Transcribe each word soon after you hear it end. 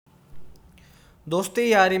दोस्ती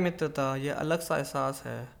यारी मित्रता ये अलग सा एहसास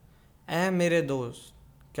है। ऐ मेरे दोस्त,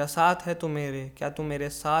 क्या साथ है तू मेरे, क्या तू मेरे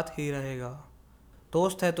साथ ही रहेगा।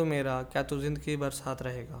 दोस्त है तू मेरा, क्या तू ज़िंदगी भर साथ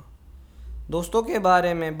रहेगा। दोस्तों के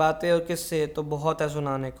बारे में बातें और किस्से तो बहुत है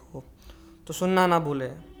सुनाने को, तो सुनना ना भूले।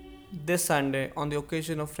 This Sunday on the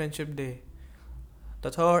occasion of friendship day,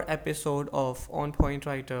 the third episode of on point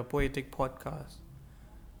writer poetic podcast,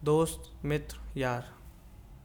 दोस्त मित्र यार।